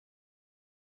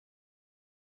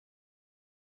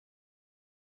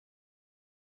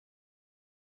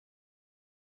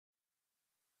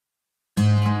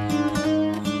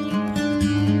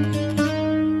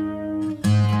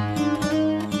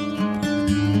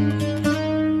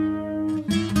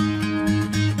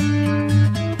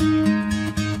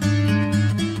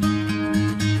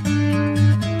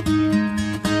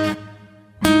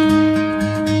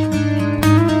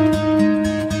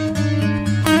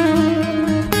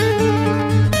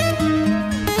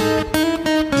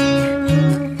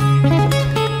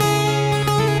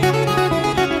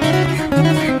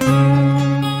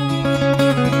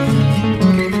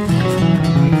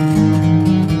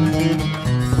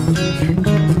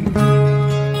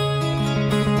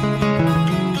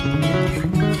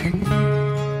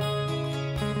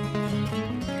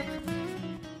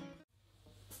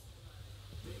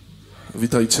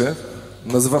Witajcie.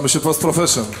 Nazywamy się Post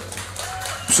Profession.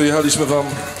 Przyjechaliśmy wam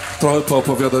trochę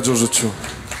poopowiadać o życiu.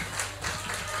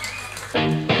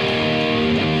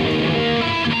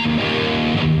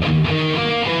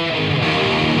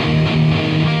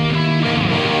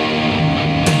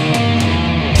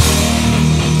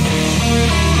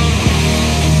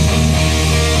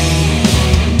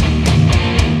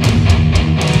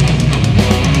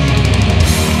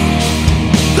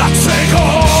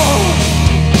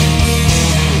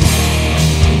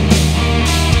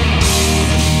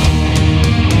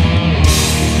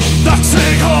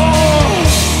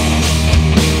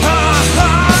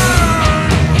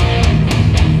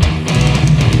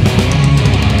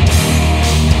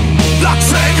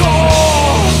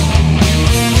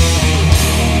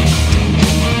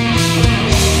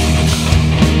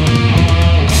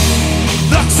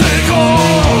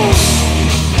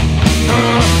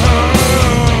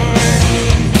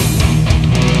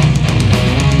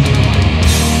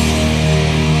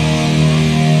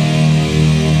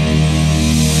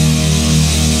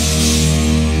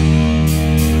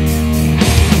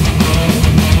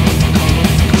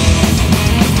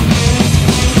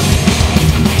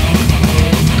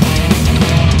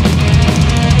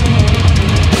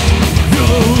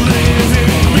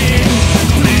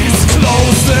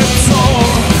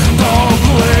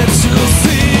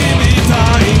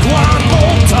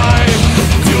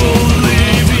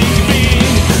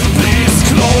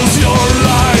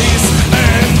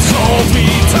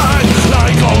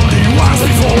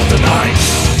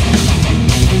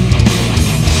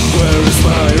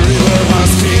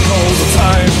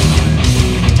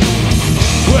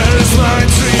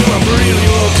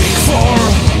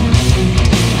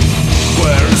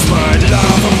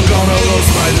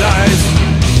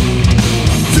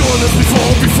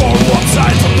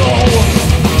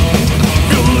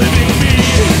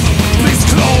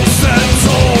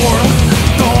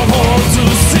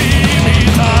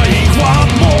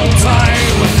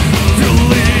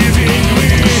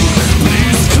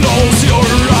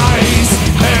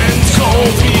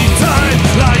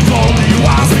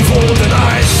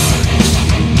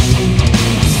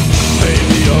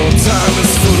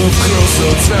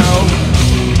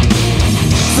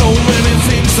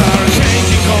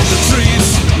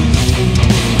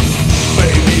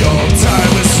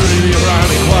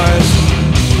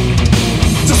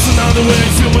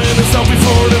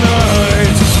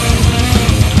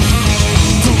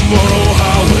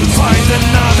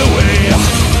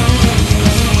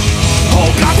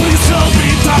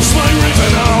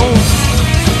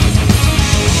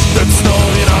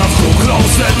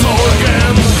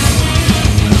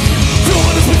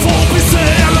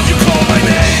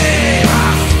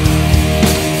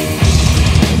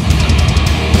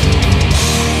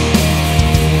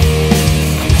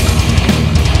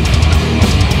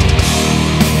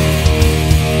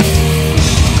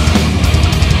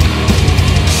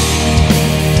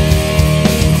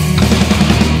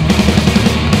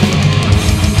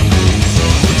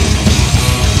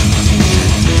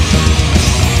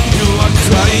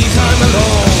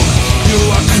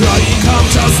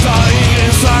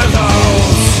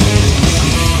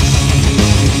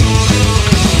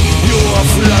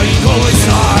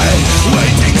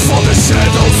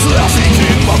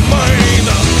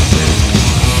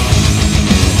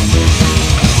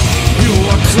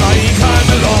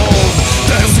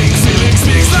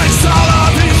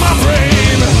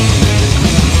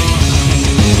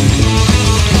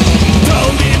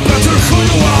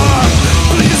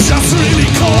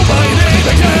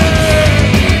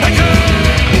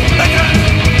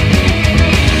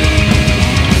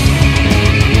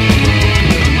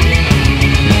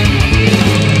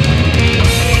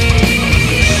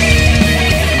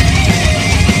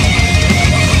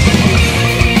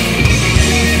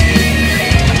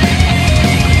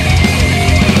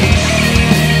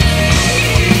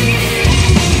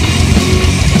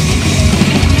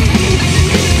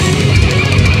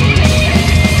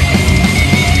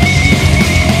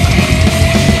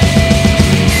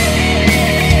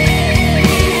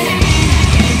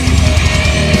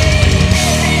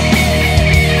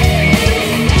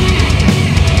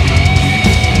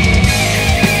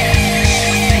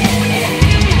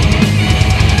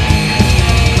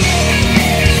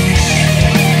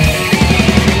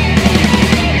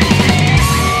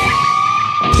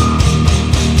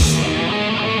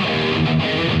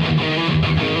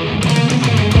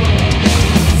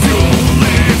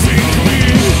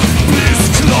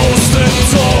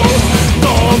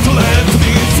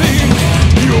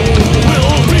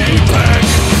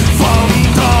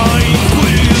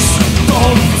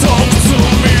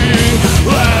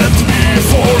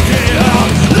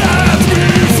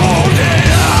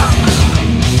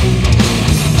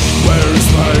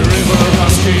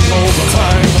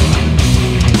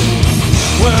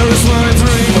 Where is my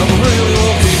dream I'm really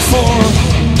looking for?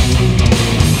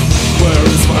 Where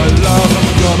is my love? I'm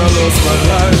gonna lose my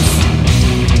life.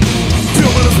 Few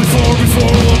minutes before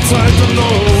what I don't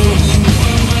know.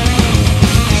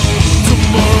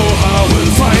 Tomorrow I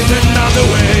will find another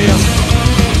way.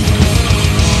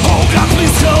 Oh God,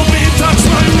 please help me touch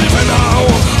my river now.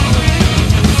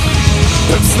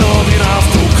 It's not enough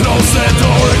to close the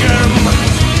door again.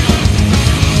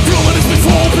 Few minutes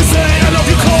before we say I love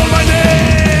you, call my name.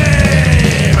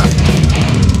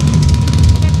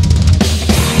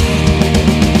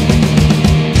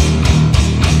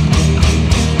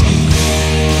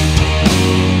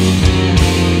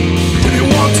 If you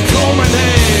want to call my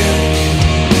name,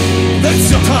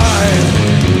 that's your time.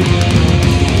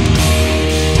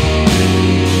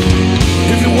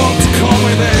 If you want to call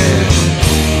my name,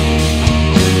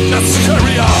 let's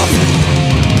hurry up.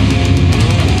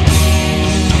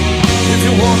 If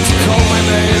you want to call my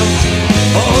name,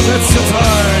 oh, that's your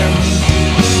time.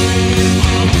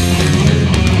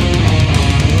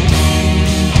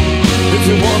 If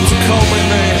you want to call my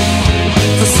name,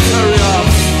 just hurry up.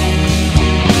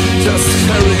 Just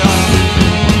hurry up.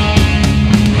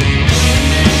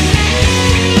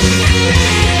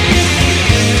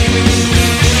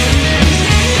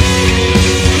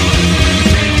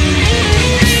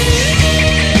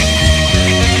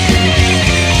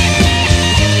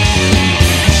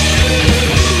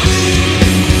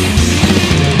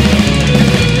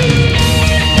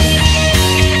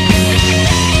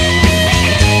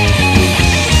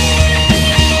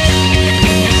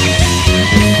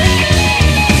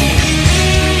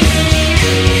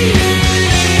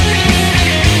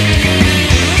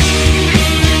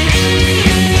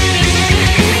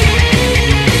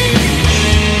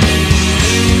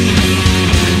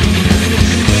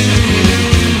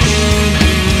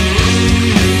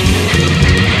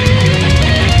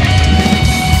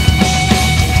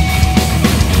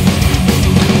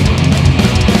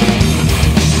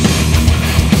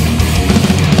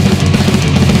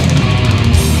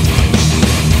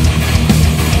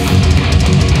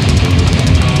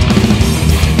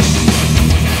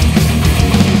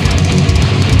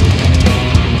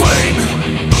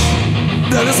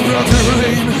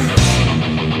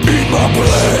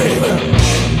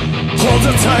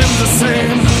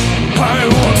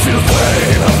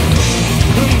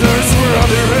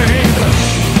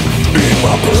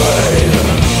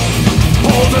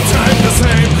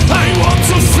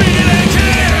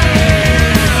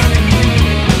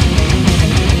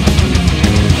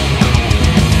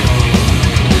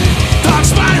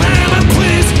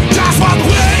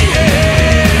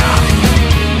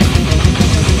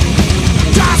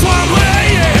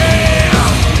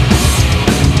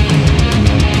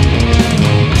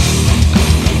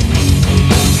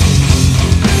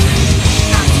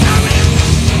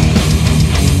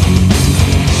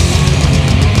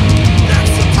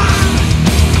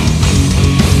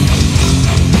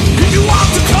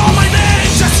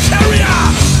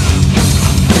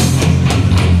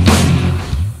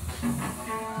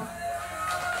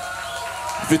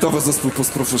 Witam was zespół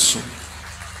Post Profession.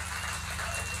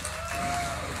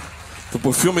 To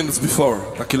było few minutes before,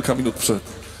 na kilka minut przed.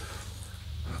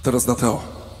 Teraz Nateo.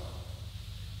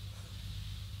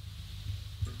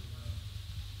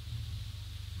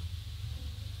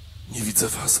 Nie widzę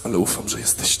was, ale ufam, że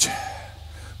jesteście.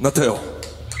 Nateo.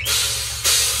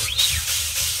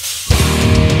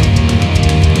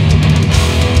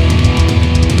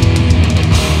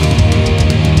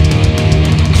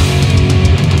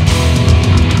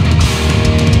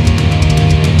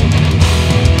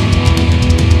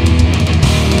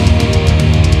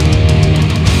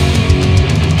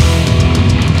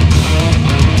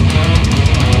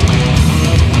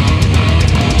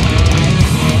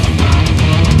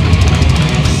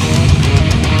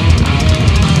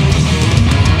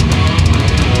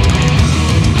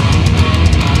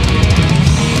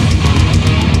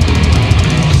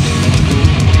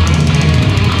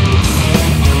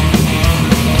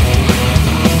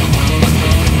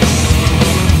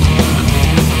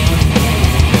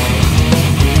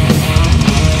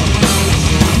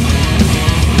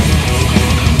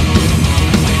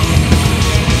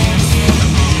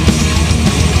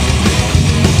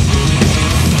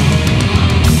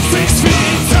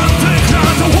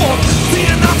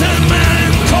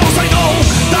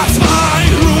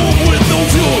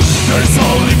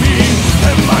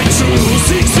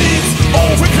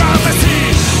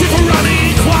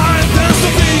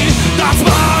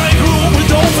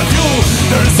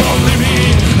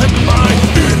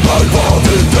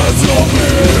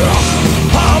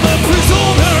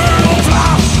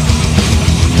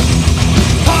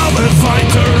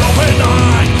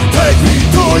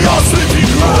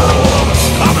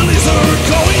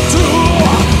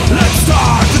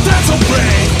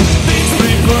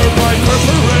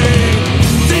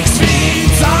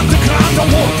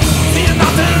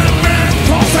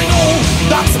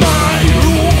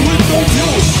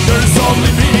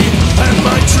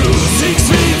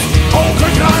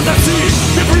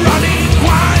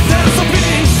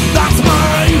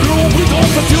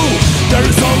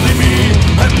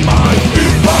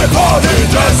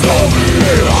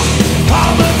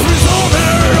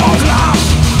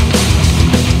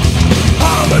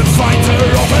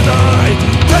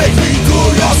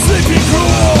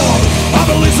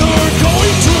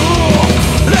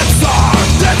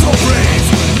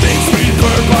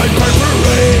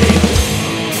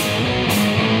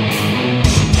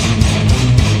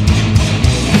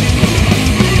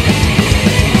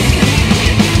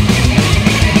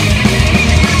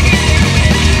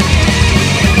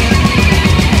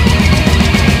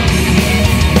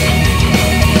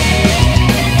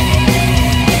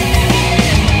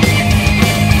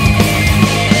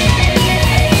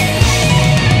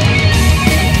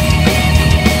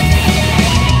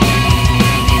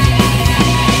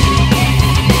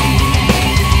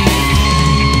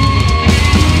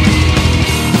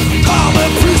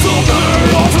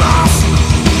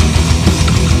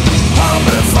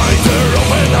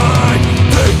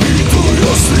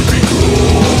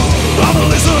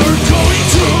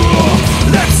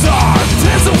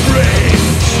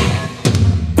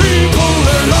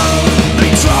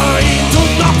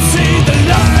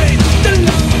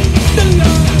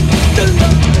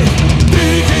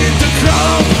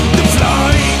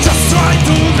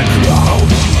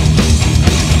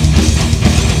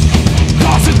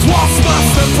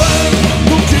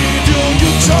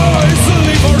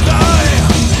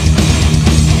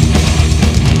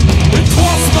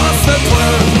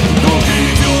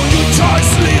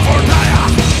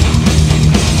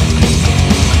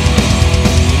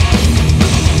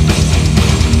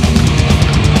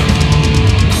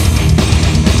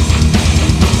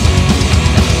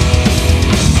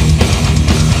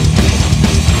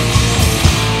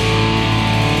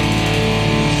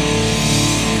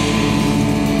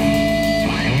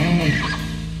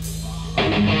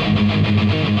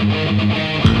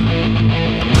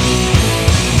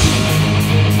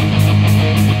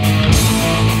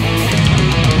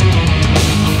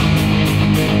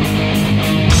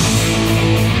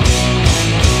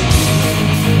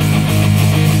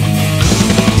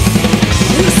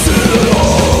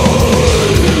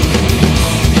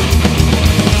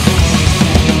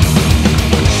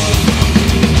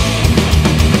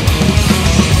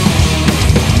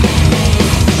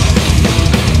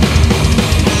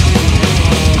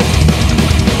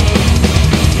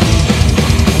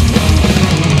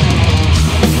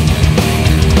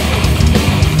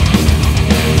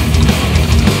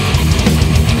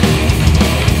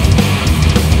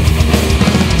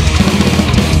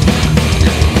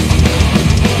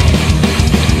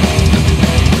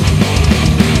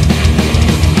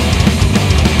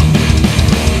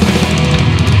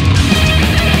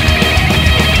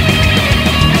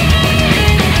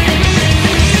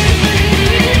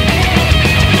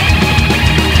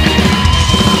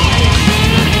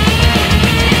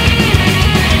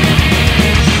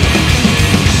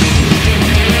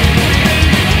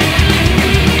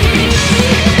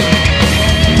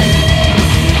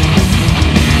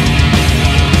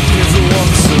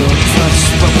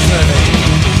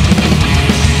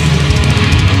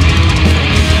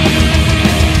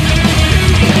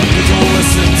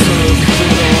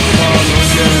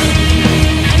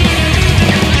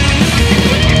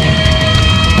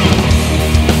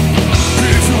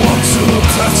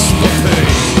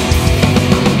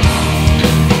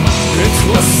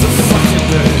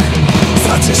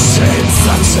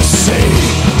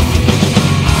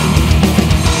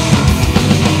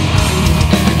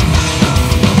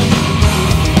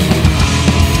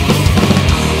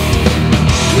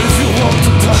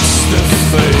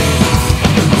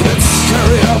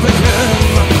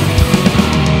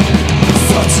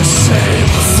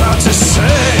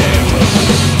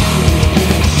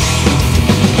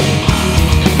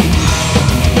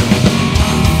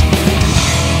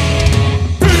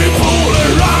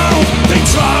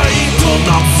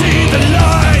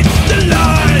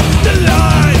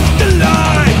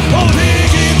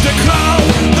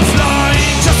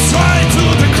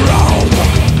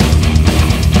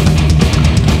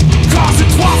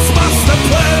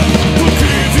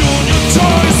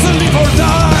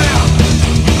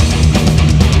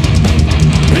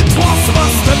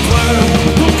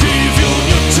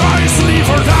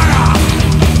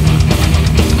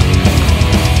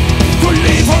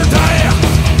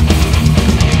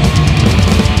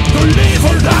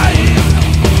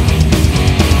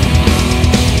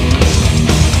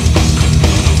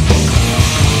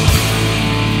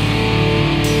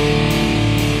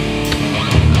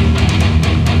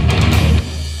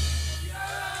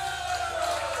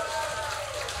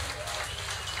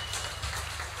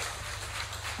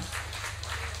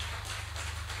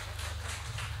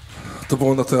 To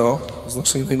było Nateo z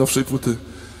naszej najnowszej płyty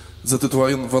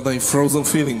zatytułowanej Frozen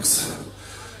Feelings.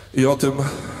 I o tym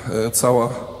cała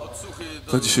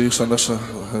ta dzisiejsza nasza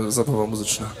zabawa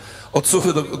muzyczna.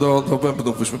 Odsłuchy do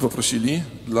bębnów byśmy poprosili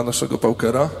dla naszego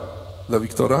paukera, dla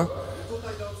Wiktora.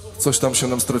 Coś tam się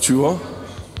nam straciło.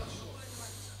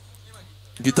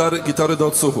 Gitary do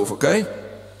odsłuchów, ok?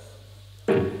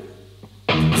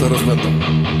 Zaraz będą.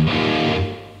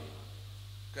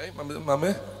 Ok,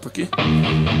 mamy? Taki?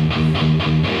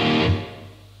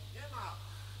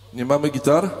 Nie mamy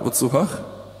gitar w odsłuchach?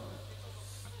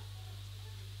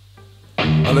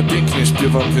 Ale pięknie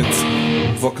śpiewam, więc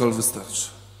wokal wystarczy.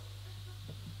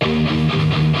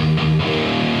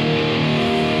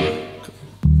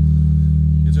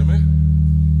 Jedziemy?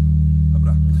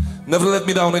 Dobra. Never let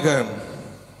me down again.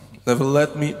 Never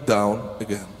let me down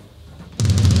again.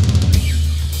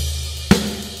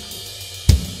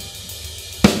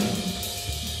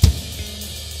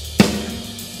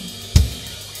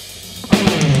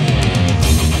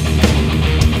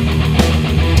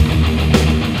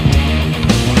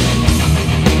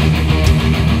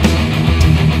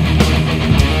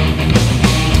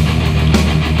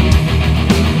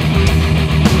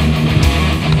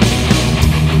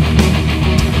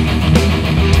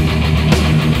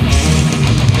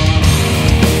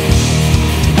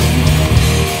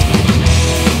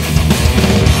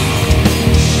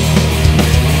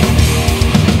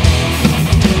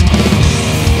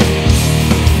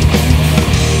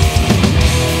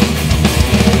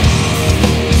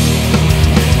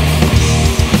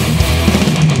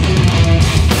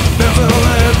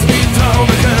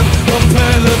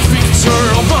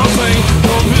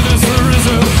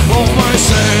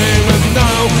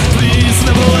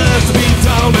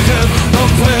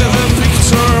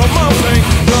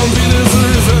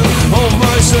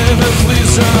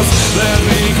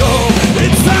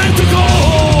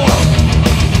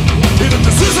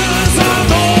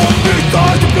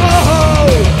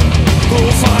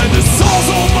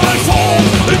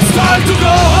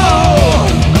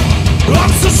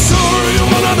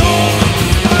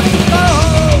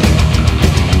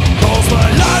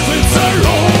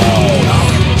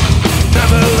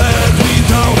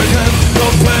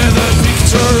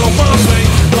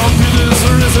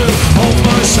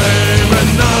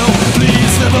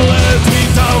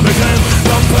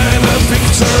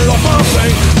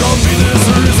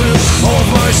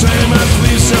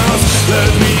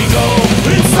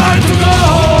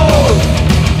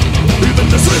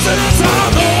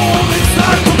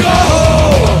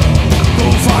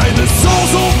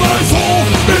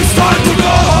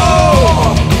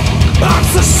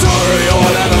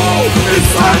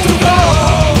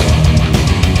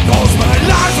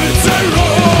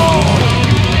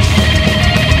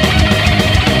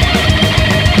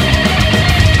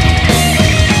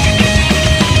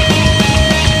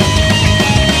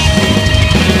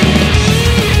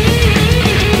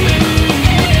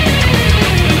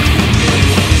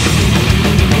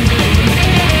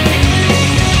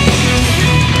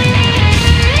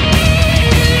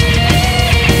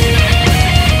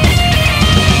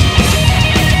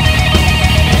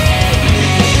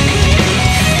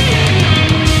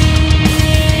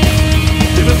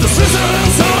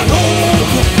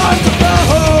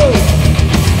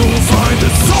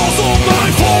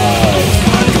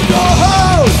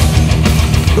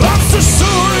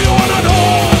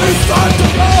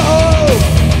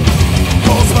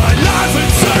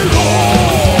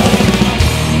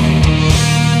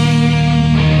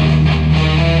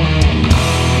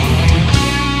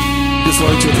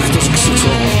 Słuchajcie tych, którzy krzyczą.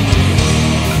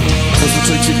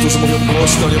 Zazwyczaj ci, którzy mówią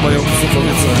głośno, nie mają nic do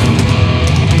powiedzenia.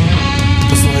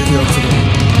 Posłuchaj wiatr.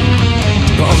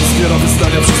 Bo on zbiera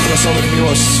wyznania przestraszonych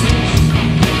miłości.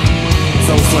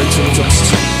 Zaufajcie ludziom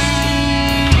czci.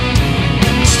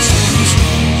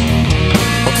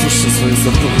 Otwórzcie swoje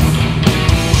serducha.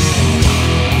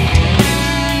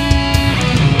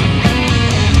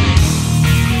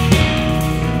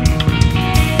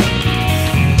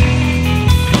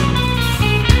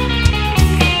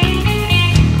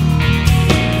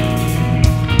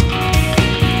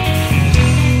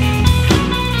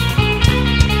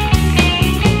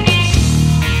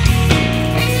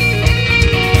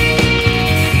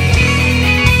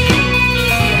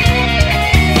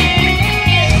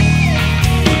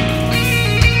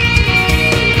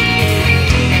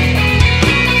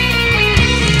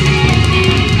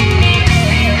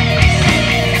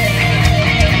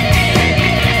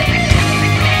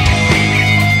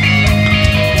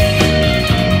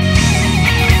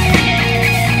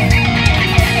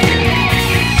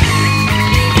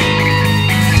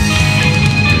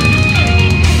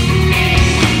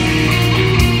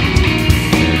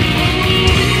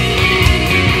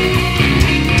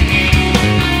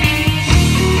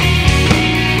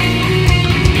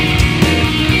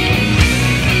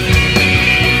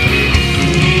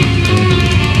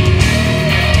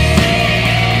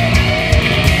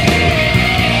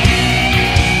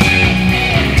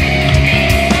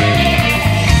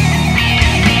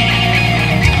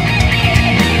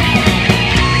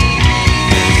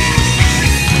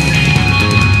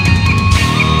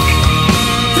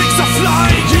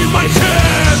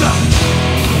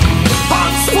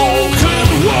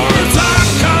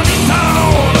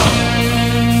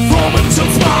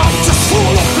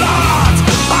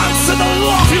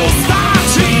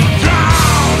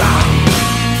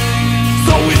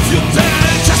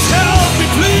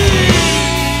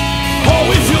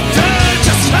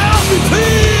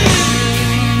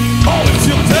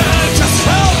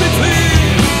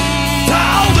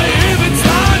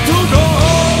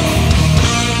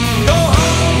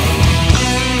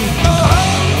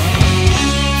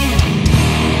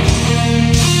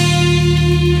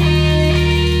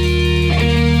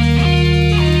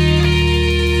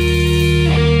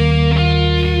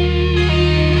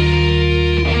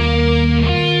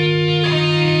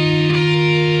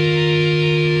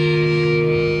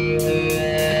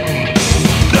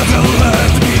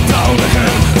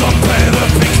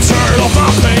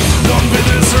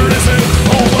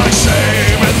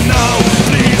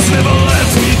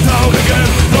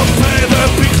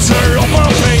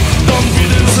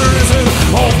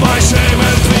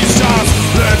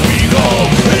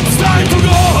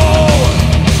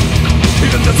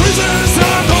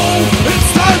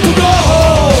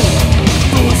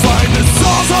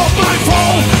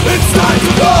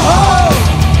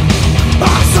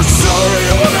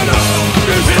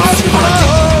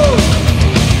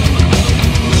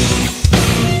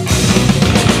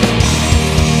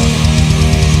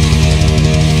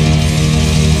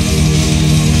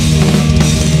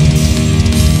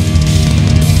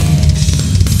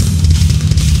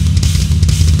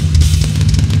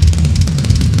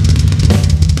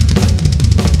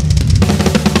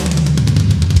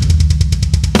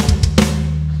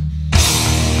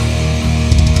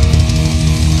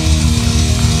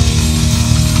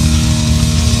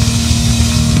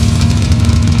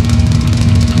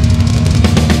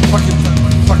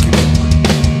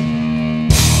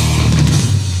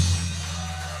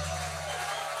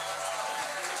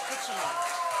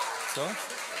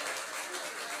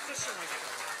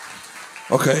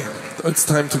 Okej, it's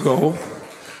time to go.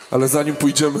 Ale zanim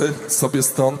pójdziemy sobie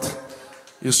stąd,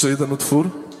 jeszcze jeden utwór.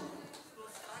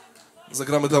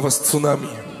 Zagramy dla was Tsunami.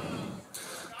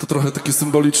 To trochę taki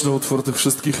symboliczny utwór o tych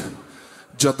wszystkich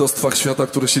dziadostwach świata,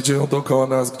 które się dzieją dookoła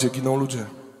nas, gdzie giną ludzie.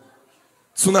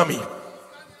 Tsunami.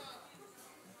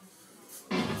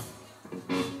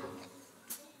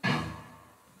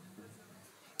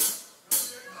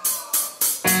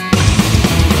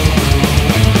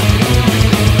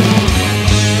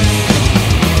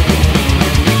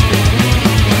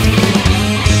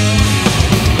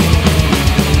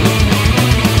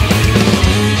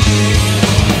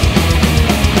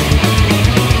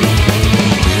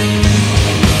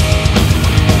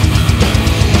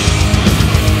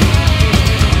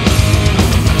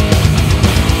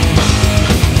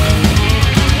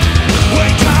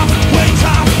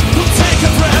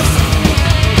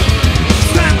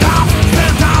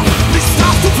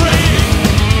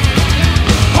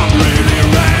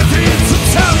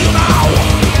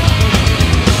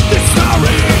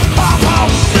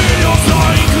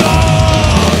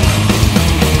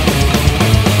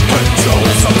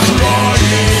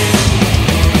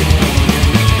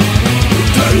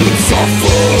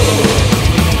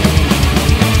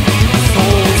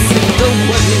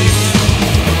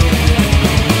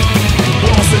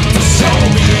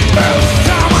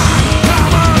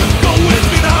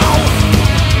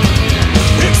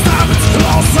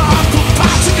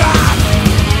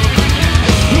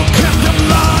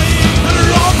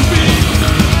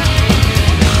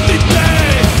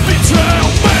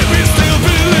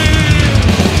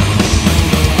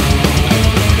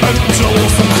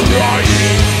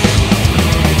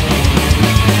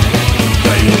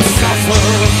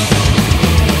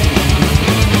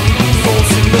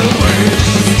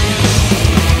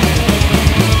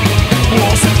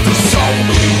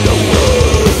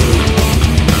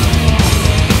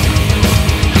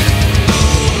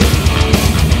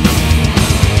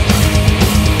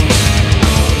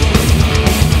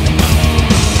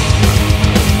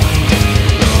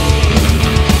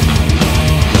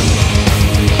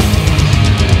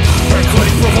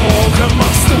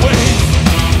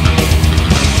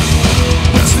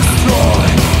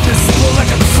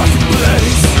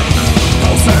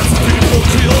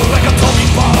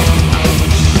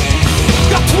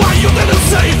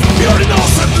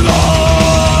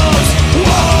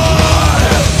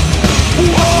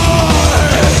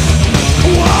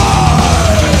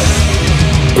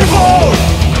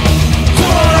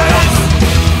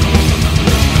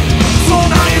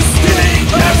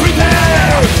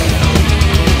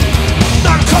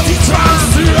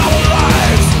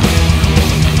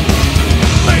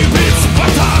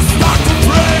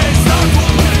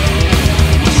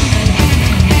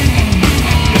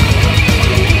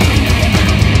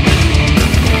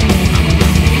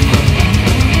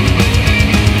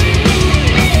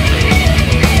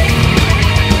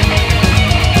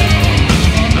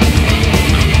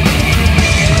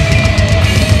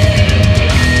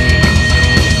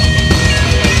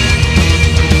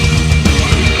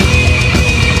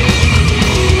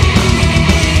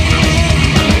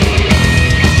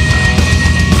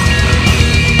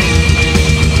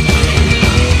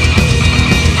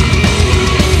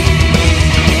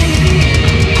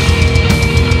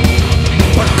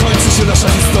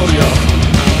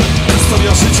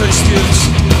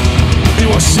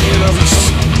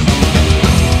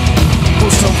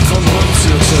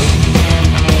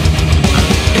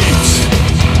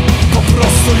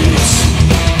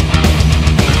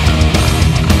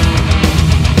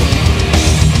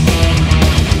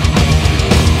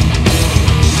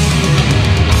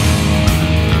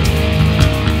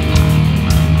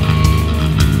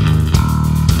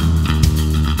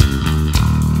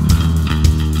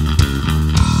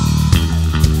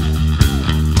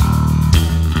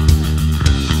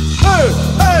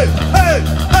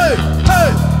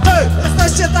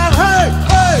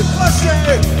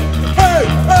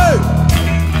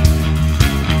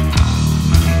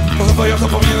 Chyba ja to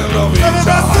powinienem robić. Żeby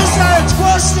nas słyszeć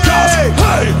głośniej!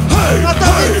 Hej, hej,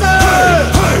 Katowice!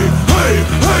 hej, hej,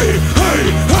 hej, hej,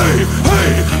 hej,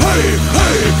 hej, hej,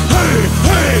 hej, hej,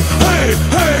 hej, hej,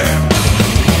 hej.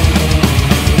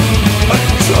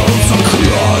 Angels are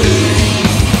crying.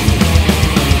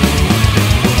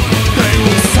 They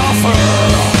will suffer.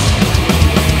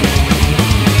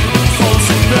 Falls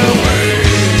in their way.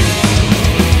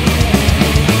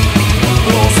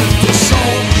 Wasn't to show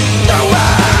the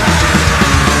way.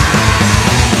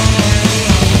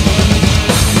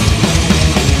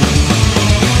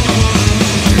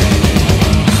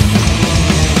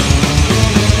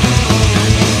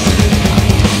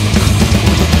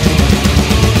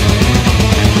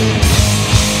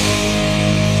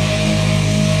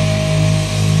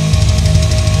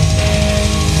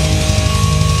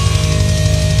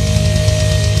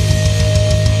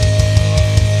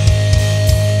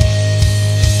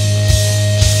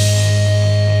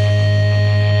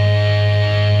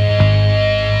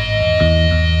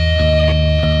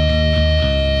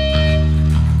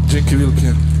 Dzięki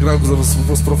wielkie. Grał za was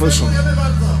Post Profession.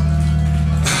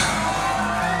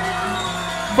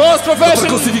 Post Profession! Na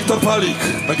perkusji Wiktor Palik,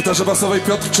 na gitarze basowej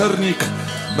Piotr Czernik,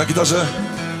 na gitarze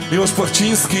Miłosz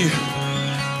Płachciński,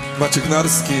 Maciek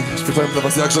Narski. Śpiewałem dla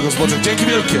was jak Grzegorz Boczek. Dzięki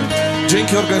wielkie.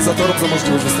 Dzięki organizatorom za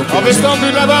możliwość wystąpienia. A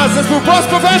wystąpił dla was zespół Post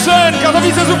Profession!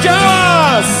 Katowice, zróbcie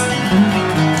hałas!